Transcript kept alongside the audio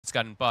it's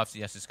gotten buffs.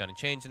 Yes, it's gotten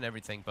changed and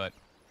everything, but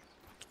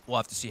we'll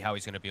have to see how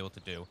he's going to be able to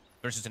do.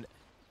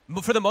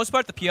 For the most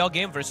part, the PL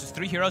game versus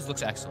 3 heroes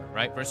looks excellent,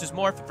 right? Versus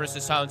Morph,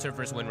 versus Silencer,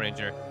 versus Wind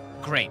Ranger.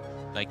 Great.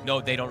 Like,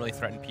 no, they don't really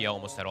threaten PL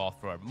almost at all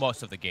for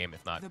most of the game,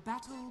 if not.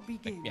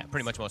 Like, yeah,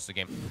 pretty much most of the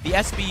game. The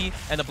SB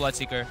and the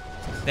Bloodseeker,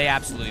 they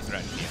absolutely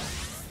threaten PL.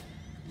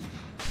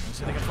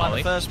 So they can find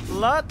the first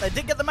blood. They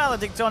did get the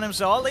Maledict on him,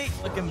 so Ollie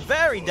looking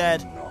very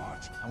dead.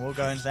 And we'll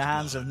go into the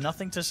hands of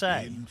Nothing to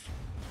Say.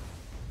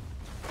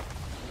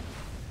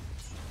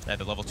 Yeah,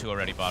 the level 2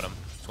 already bottom.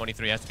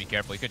 23 has to be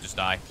careful. He could just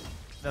die.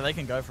 No, they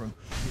can go for him.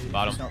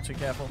 Bottom. He's not too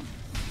careful.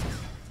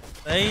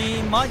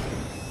 They might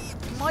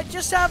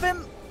just have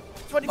him.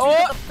 23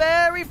 got the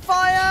fairy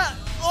fire.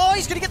 Oh,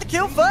 he's going to get the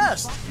kill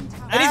first.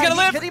 And he's going to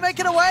live. Can he make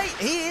it away?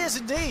 He is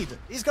indeed.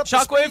 He's got the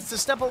Shockwave speed to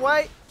step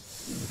away.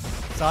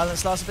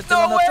 Silence lasts a bit too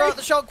long. They'll throw out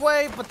the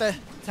shockwave, but the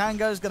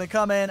Tango's going to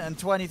come in, and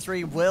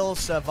 23 will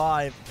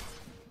survive.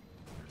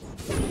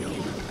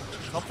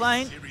 Top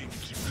lane.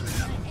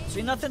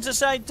 See, Nothing to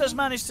Say. Does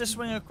manage to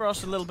swing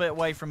across a little bit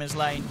away from his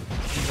lane.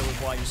 Either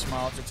with why you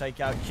smart to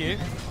take out Q.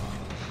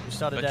 Who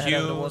started to head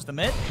over towards the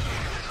mid.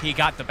 He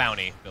got the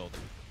bounty build.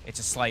 It's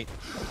a slight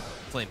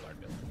flame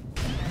guard build.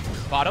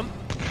 Bottom,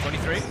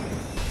 23.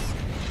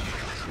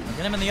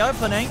 Get him in the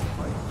opening.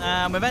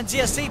 And with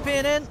NTS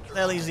TPing in,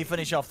 they'll easily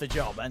finish off the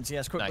job.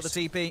 NTS quick with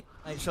the TP.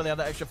 Make sure they have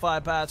that extra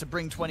firepower to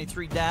bring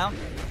 23 down.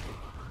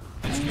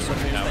 They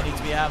need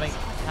to be having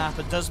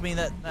happen. Does mean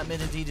that that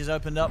mid indeed is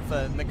opened up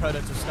for Mikoto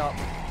to start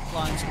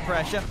applying some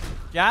pressure.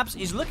 Jabs,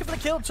 he's looking for the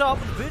kill top.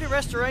 Voodoo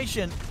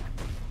Restoration.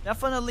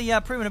 Definitely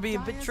proven to be a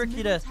bit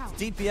tricky to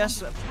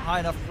DPS high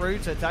enough through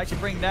to actually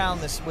bring down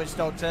this Witch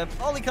Doctor.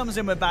 Ollie comes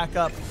in with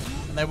backup,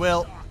 and they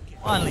will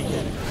finally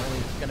get it.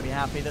 Ollie's going to be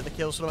happy that the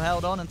kill sort of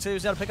held on, and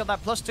Two's able to pick up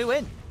that +2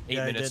 in. 8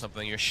 minutes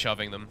something, you're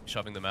shoving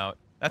them out.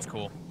 That's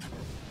cool.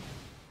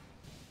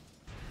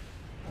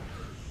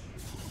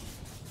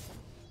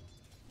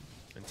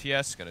 And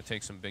TS going to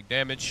take some big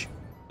damage.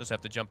 Does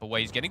have to jump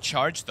away. He's getting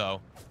charged,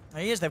 though.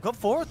 He is. They've got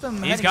 4 of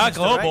them. He's got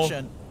global.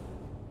 Direction.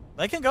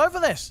 They can go for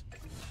this.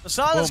 The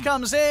silence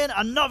comes in.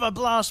 Another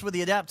blast with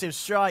the adaptive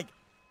strike.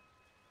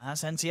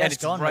 That's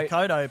NTS gone. Right.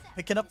 Mikoto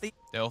picking up the...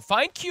 They'll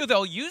find Q.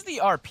 They'll use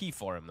the RP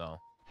for him, though.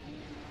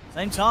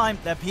 Same time,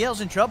 their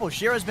PL's in trouble.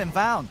 Shiro's been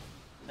found.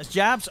 As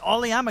Jabs,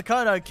 Ollie, and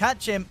Mikoto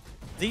catch him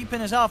deep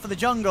in his half of the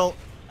jungle.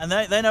 And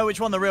they know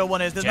which one the real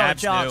one is. There's not a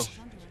chance.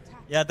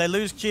 Yeah, they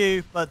lose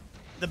Q, but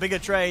the bigger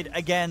trade,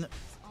 again,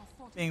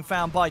 being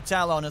found by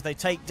Talon as they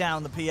take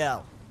down the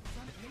PL.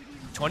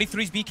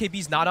 23's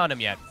BKB's not on him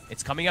yet.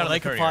 It's coming out of the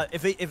courier.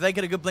 If they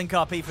get a good blink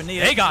RP for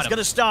Neo, he's going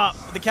to start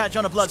with the catch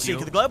on a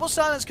Bloodseeker. The Global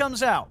Silence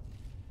comes out.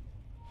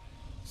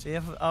 See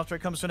if after it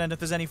comes to an end if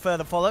there's any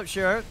further follow-up.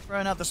 Shiro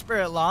throwing out the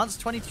Spirit Lance.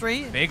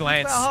 23. Big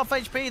Lance. About half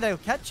HP. They'll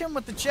catch him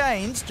with the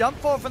chains. Jump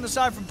forward from the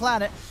side from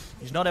Planet.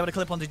 He's not able to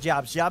clip onto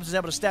Jabs. Jabs is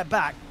able to step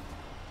back.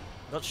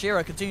 Got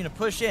Shiro continuing to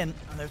push in.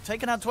 And they've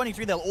taken out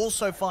 23. They'll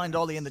also find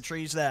Ollie in the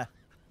trees there.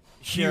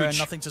 Shiro,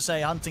 Nothing to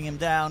Say, hunting him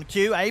down.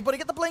 Q able to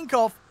get the blink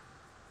off.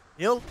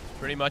 He'll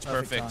pretty much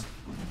perfect.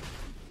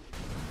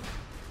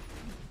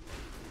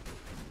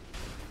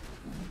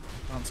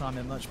 Can't time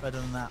him much better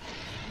than that.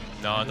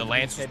 No, the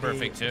Lance was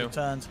perfect too.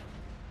 Returned.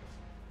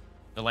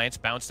 The Lance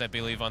bounced, I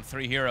believe, on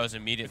 3 heroes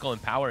immediately.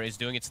 And Power is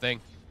doing its thing.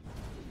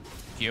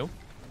 Q.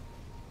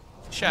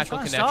 Shackle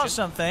connection. Start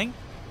something.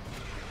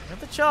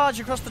 Get the charge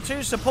across the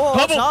 2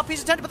 supports.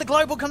 RP's attempted, but the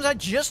global comes out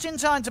just in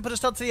time to put a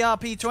stop to the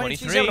RP.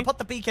 23's able to put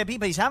the BKB,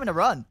 but he's having to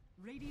run.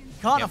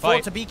 Can't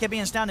afford to BKB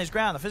and stand his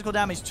ground. The physical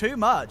damage is too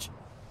much.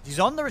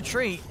 He's on the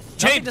retreat.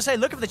 Nothing to Say,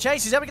 looking for the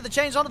chase. He's able to get the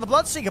chains onto the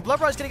Bloodseeker.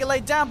 Bloodride's going to get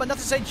laid down, but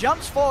Nothing to Say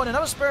jumps forward.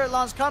 Another Spirit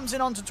Lance comes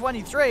in onto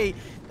 23.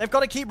 They've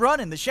got to keep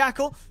running. The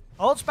Shackle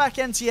holds back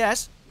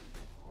NTS.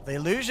 The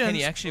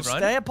Illusions will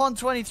stay upon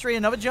 23.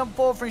 Another jump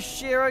forward from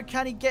Shiro.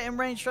 Can he get in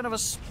range for another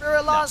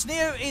Spirit Lance? No.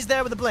 Neo is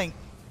there with the blink.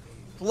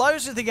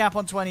 Closes the gap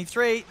on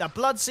 23. The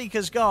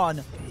Bloodseeker's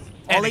gone.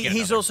 Ollie,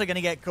 he's also going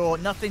to get caught.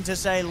 Nothing to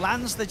Say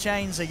lands the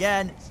chains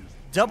again.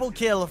 Double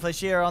kill for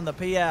Shiro on the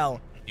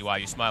PL.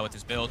 UI, you smile with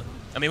his build.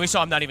 I mean, we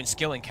saw him not even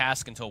skilling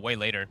Cask until way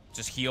later.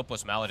 Just heal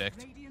plus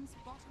Maledict.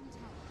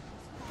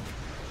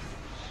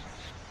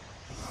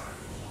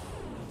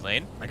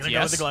 Lane. They're going to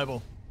go with the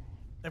global.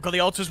 They've got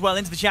the ult as well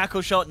into the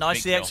Shackle shot.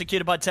 Nicely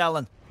executed by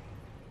Talon.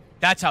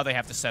 That's how they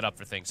have to set up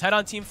for things.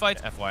 Head-on team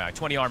fights, FYI.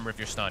 20 armor if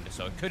you're stunned,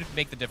 so it could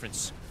make the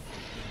difference.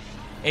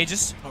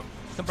 Aegis.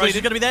 Completed.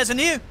 He's going to be there.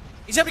 Zanu.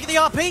 He's able to get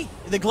the RP.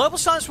 The Global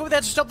Silence will be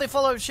there to stop the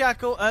follow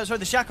Shackle. Sorry,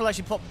 the Shackle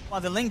actually popped by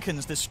the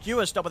Lincolns. The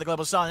Skewer stopped by the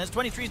Global Silence.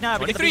 23's now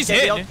able to get the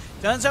BKB.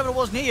 Turns over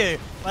towards Neo.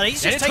 But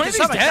he's just taking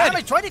so much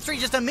damage. 23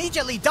 just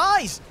immediately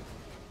dies.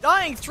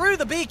 Dying through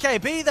the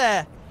BKB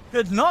there.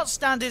 Could not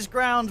stand his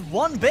ground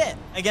one bit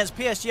against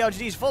PSG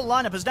LGD's full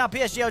lineup. As now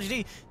PSG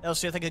LGD, they'll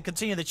see if they can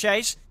continue the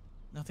chase.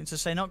 Nothing to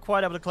Say, not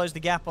quite able to close the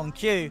gap on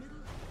Q.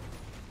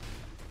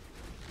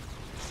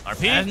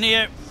 RP. And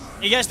Neo.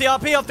 He gets the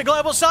RP off. The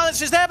Global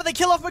Silence is there, but they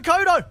kill off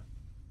Mikoto.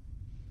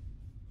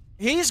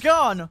 He's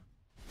gone.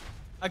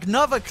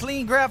 Another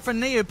clean grab from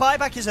Niu.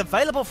 Buyback is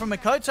available from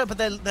Mikoto, but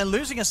they're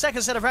losing a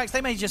second set of racks.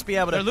 They may just be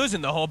able to... They're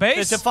losing the whole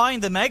base. To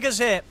find the Megas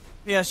here.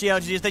 PSG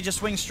LGDs, they just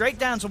swing straight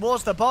down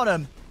towards the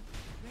bottom.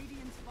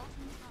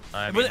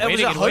 I mean, it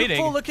was a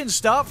hopeful-looking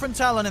start from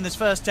Talon in this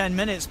first 10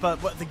 minutes,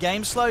 but the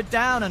game slowed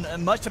down,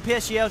 and much to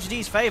PSG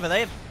LGD's favor.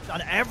 They have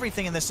done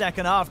everything in the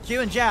second half.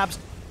 Q and Jabs,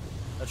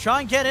 they'll try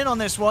and get in on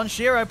this one.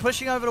 Shiro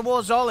pushing over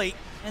towards Ollie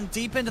and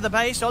deep into the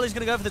base. Ollie's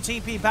going to go for the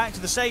TP back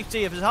to the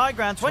safety of his high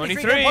ground.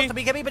 23 don't want the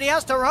BKB, but he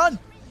has to run.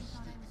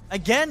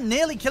 Again,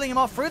 nearly killing him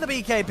off through the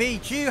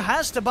BKB. Q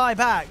has to buy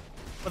back.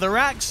 But the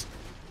racks,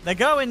 they're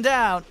going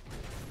down.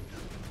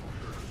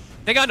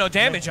 They got no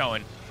damage,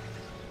 Owen.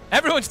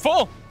 Everyone's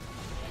full.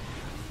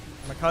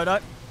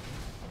 Mikoto.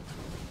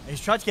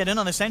 He's tried to get in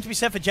on this. Same to be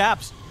said for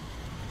Jabs.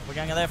 We're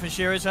going there for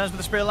Shiro. Turns with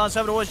the Spirit Lance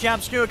over towards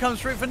Jabs. Skewer comes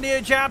through for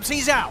Neo Jabs.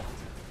 He's out.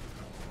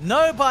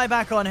 No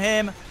buyback on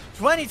him.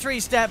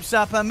 23 steps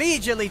up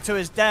immediately to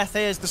his death.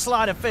 Here's the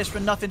slide of fist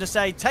from Nothing to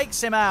Say.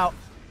 Takes him out.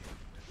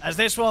 As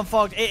this one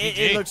fogged,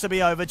 it looks to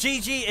be over.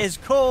 GG is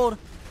called.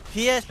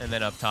 Here. And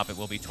then up top it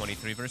will be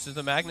 23 versus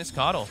the Magnus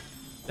Coddle.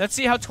 Let's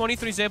see how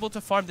 23 is able to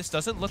farm. This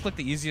doesn't look like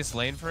the easiest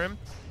lane for him.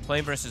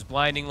 Playing versus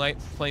Blinding Light,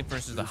 playing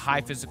versus the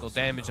high physical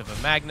damage of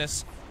a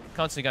Magnus.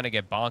 Constantly gonna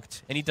get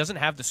bonked. And he doesn't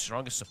have the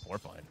strongest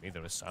support behind him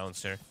either with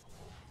Silencer.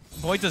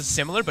 Void does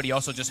similar, but he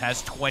also just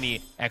has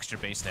 20 extra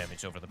base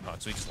damage over the puck,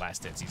 so he just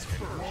last hits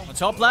easier. On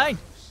top lane.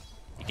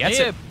 He gets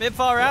it. A bit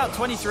far out.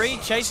 23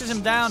 chases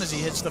him down as he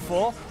hits the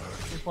 4.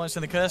 2 points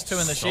in the curse, 2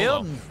 in the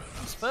shield. And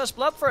it's first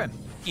blood for him.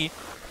 He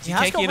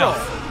has got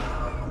raw.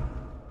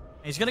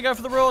 He's going to go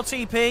for the raw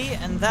TP,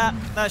 and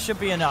that should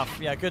be enough.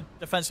 Yeah, good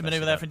defensive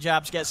maneuver there from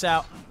Jabs. Gets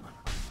out.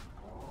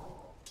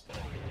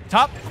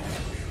 Top.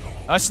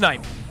 A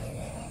snipe.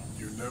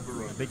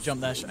 Big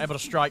jump there. Able to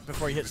strike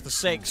before he hits the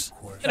 6. He's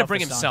going to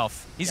bring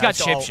himself. He's got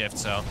shapeshift,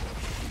 so.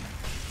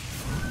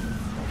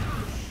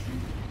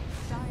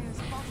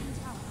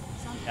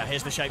 Yeah,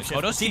 here's the shapeshift.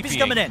 TP's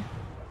coming in.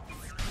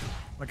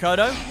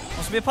 Mikoto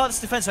wants to be a part of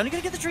this defense. Only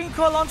going to get the Dream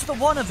Coil onto the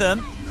one of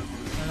them.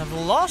 And they've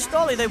lost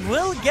Ollie. They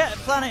will get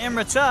Planet in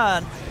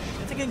return.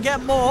 If they can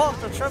get more,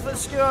 they'll try to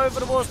skew over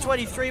towards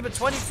 23, but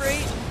 23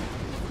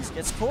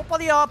 gets caught by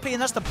the RP,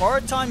 and that's the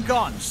borrowed time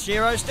gone.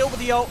 Shiro still with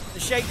the ult, the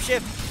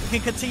shapeshift. He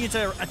can continue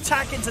to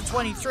attack into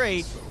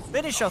 23,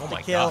 finish off the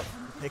kill,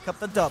 pick up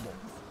the double.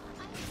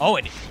 Oh,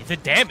 and the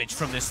damage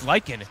from this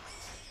Lycan.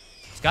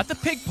 He's got the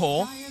pig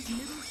pole.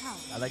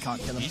 No, they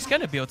can't kill him. He's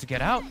going to be able to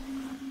get out.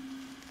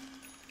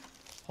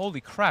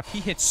 Holy crap, he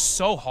hits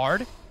so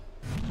hard.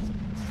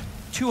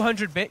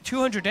 200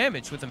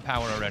 damage with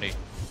Empower already.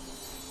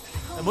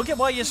 And we'll get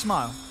why you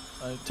smile.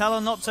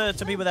 Talon not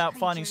to be without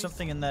finding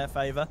something in their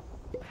favor.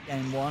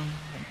 Game 1.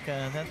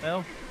 I think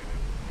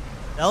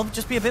they'll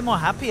just be a bit more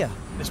happier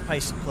this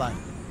pace of play.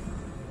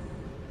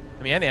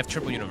 I mean, and they have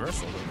triple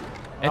universal.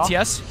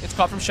 NTS, it's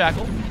caught from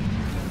Shackle.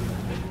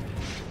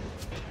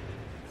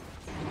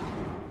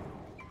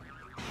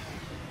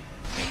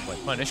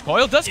 Punish.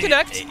 Coil does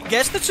connect. It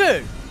gets the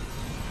 2.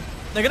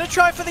 They're going to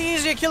try for the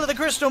easier kill of the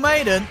Crystal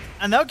Maiden,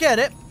 and they'll get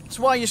it. That's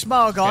why you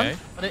smile gone. Okay.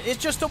 But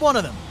it's just a one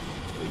of them.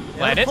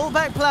 Planet. Pull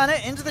back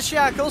Planet into the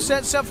Shackle,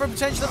 sets up for a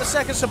potential of a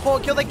second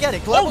support kill. They get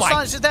it. Global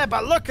Silence is there,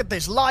 but look at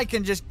this.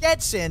 Lycan just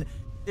gets in,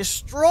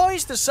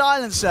 destroys the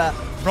Silencer.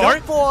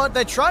 Jump forward.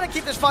 They're trying to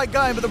keep this fight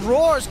going, but the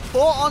Roar is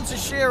caught onto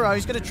Shiro.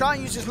 He's going to try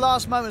and use his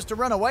last moments to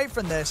run away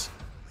from this.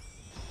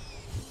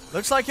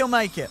 Looks like he'll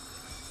make it.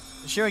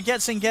 Shiro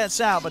gets in,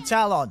 gets out, but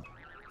Talon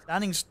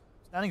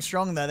standing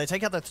strong there. They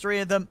take out the 3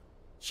 of them.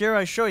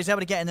 Shiro, sure, he's able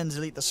to get in and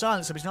delete the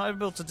Silencer, but he's not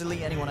able to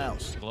delete anyone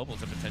else. Global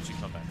to potentially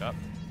come back up.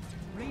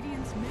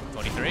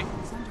 23.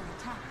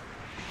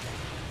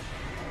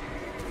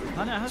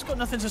 Hana has got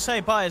nothing to say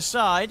by his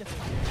side,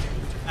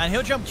 and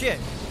he'll jump Q.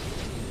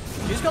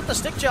 Q's got the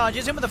stick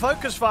charges in with the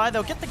focus fire.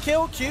 They'll get the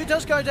kill. Q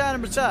does go down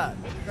in return.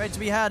 Great to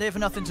be had here for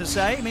Nothing to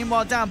Say.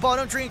 Meanwhile, down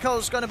bottom, Dream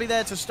Coil's going to be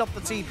there to stop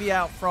the TP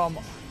out from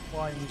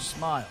Why You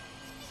Smile.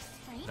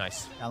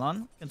 Nice.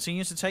 Talon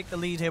continues to take the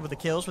lead here with the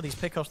kills with these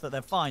pickoffs that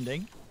they're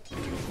finding.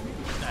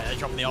 They're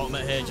dropping the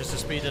ultimate here just to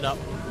speed it up.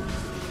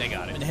 They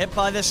got it. Been hit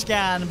by the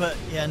scan, but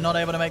yeah, not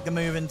able to make the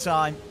move in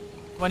time.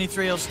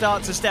 23 will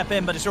start to step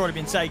in, but it's already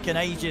been taken.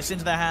 Aegis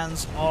into the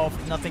hands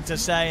of Nothing to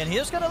Say, and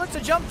he's going to look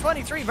to jump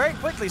 23 very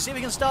quickly, see if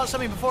he can start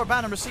something before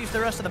Banner receives the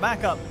rest of the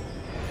backup.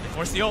 They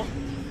force the ult.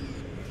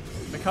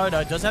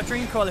 Mikoto does have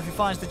Dream Coil if he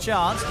finds the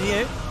chance.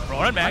 New.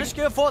 Roar back.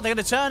 Go forward. They're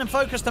going to turn and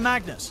focus the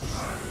Magnus.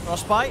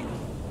 Frostbite.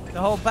 To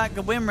hold back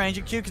the Wind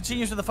Ranger. Q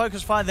continues with the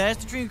focus fire. There's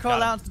the Dream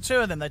Coil out to the 2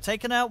 of them. They've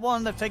taken out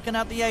 1. They've taken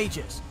out the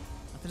Aegis.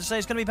 Nothing to Say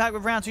is going to be back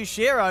with round 2.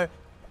 Shiro.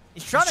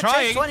 He's trying to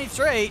take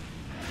 23.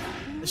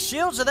 The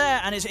shields are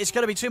there, and it's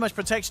going to be too much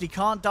protection. He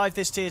can't dive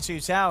this tier 2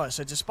 tower.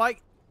 So despite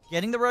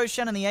getting the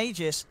Roshan and the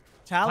Aegis,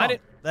 Talon,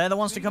 they're the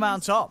ones to come out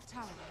on top.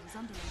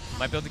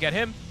 Might be able to get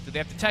him. Do they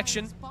have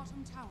detection?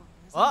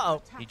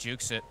 Uh-oh. He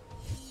jukes it.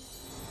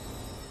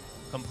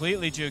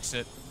 Completely jukes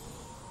it.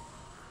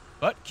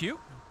 But Q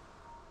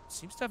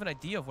seems to have an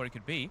idea of where he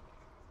could be.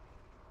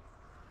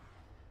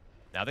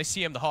 Now they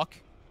see him, the Hawk.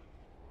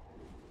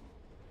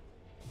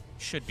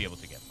 should be able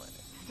to get planted.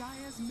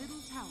 Dire's middle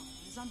tower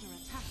is under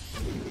attack.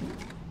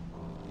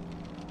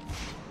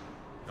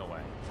 No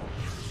way.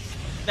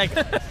 There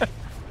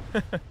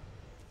you go.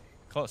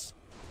 Close.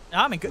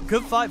 I mean,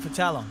 good fight for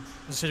Talon,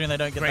 considering they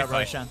don't get Great that fight.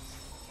 Roshan.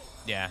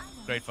 Yeah,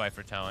 great fight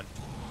for Talon.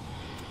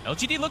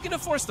 LGD looking to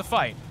force the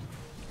fight.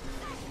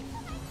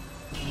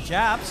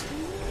 Jabs.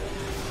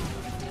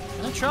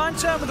 Gonna try and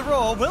turn with the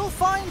Roar. Will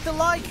find the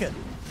Lycan.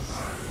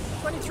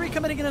 23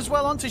 coming in as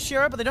well onto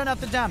Shiro, but they don't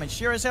have the damage.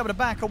 Shiro's able to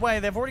back away.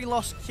 They've already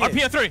lost Q. RP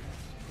at 3.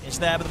 It's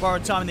there, but the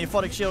borrowed time and the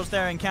Aphotic Shield's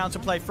there in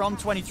counterplay from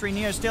 23.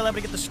 Neo still able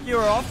to get the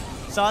skewer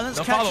off. Silence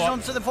No catches follow-up.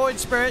 onto the Void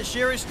Spirit.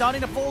 Shiro's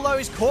starting to fall low.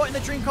 He's caught in the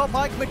Dream Cold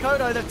Pike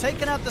Mikoto. They've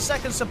taken out the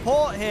second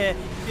support here,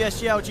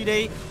 PSG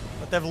LGD.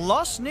 But they've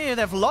lost Neo,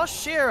 they've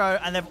lost Shiro,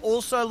 and they've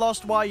also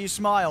lost Why You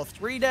Smile.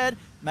 3 dead,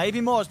 maybe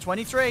more. It's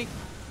 23. He's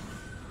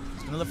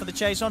going to look for the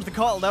chase onto the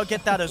Coil. They'll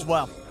get that as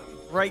well.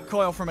 Great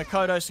coil from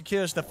Mikoto.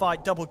 Secures the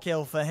fight. Double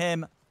kill for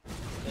him.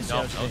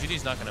 No,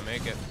 LGD's not going to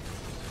make it.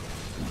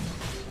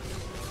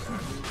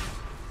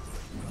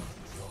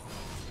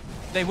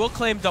 They will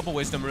claim double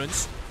Wisdom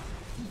Runes.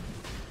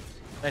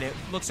 And it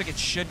looks like it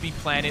should be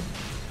planted,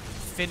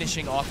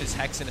 finishing off his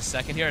Hex in a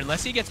second here.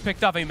 Unless he gets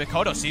picked up. I mean,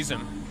 Mikoto sees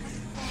him.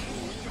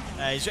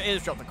 He's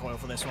dropped the coil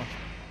for this one.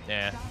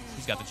 Yeah,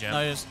 he's got the gem.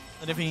 Knows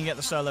that if he can get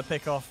the solo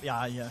pick off,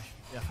 yeah,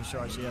 for sure.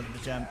 Actually, the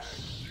gem.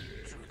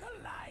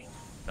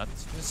 Not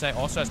to say,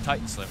 also has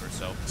Titan Sliver,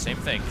 so same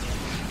thing.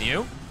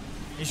 Neo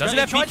He's doesn't ready.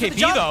 have He tried for the BKB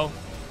jump, though.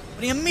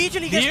 but he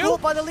immediately gets Neo?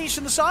 caught by the leash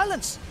and the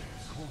silence.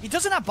 He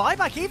doesn't have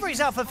buyback either. He's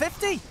out for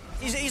 50.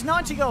 He's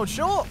 90 gold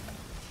short.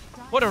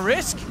 What a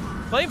risk.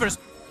 Playing versus.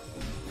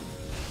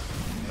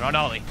 They're on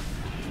Ollie.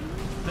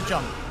 The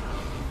jump.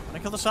 Gonna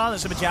kill the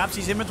silence of the jabs.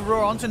 He's in with the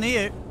roar onto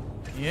Neo.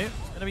 Neo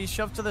gonna be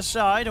shoved to the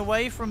side,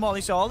 away from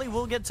Ollie. So Ollie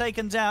will get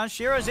taken down.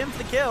 Shiro's in for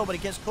the kill, but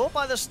he gets caught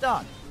by the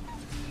stun.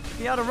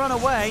 Be able to run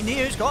away.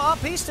 Neo's got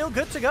RP, still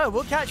good to go.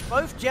 We'll catch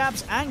both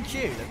jabs and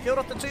Q. They've killed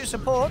off the 2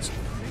 supports.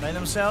 They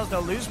themselves,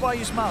 they'll lose Why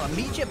You Smile.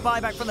 Immediate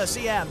buyback from the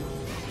CM.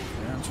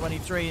 Around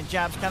 23 and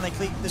jabs. Can they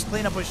clean this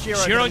cleanup with Shiro?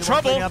 Shiro in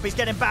trouble. He's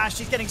getting bashed.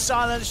 He's getting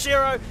silenced.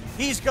 Shiro,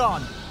 he's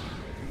gone.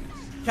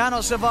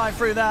 Cannot survive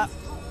through that.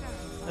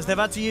 As they've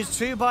had to use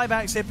 2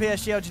 buybacks here,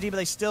 PSG LGD, but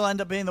they still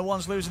end up being the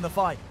ones losing the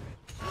fight.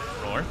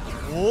 Roar.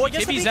 Oh,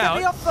 gets the BKB's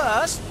BKB out. up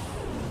first.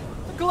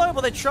 The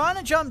global, they're trying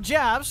to jump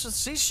jabs.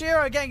 See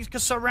Shiro getting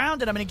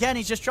surrounded. I mean, again,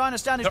 he's just trying to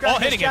stand his They're all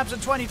ground. hitting Jabs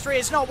at 23.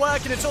 It's not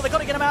working at all. They've got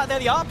to get him out there.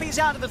 The RP's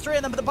out of the 3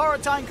 of them, but the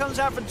borrowed time comes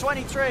out from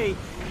 23.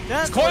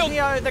 Turns towards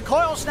Neo. The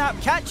coil snap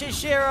catches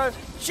Shiro.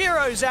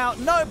 Shiro's out.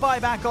 No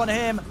buyback on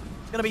him.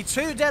 It's going to be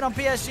 2 dead on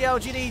PSG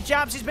LGD.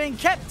 Jabs is being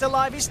kept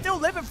alive. He's still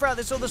living throughout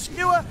this. So the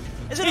skewer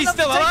is it enough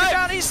to take him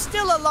down? He's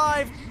still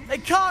alive. They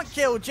can't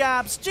kill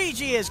Jabs.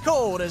 GG is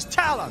called as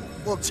Talon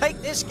will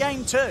take this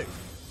game too.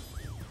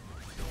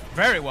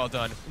 Very well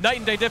done. Night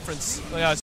and day difference.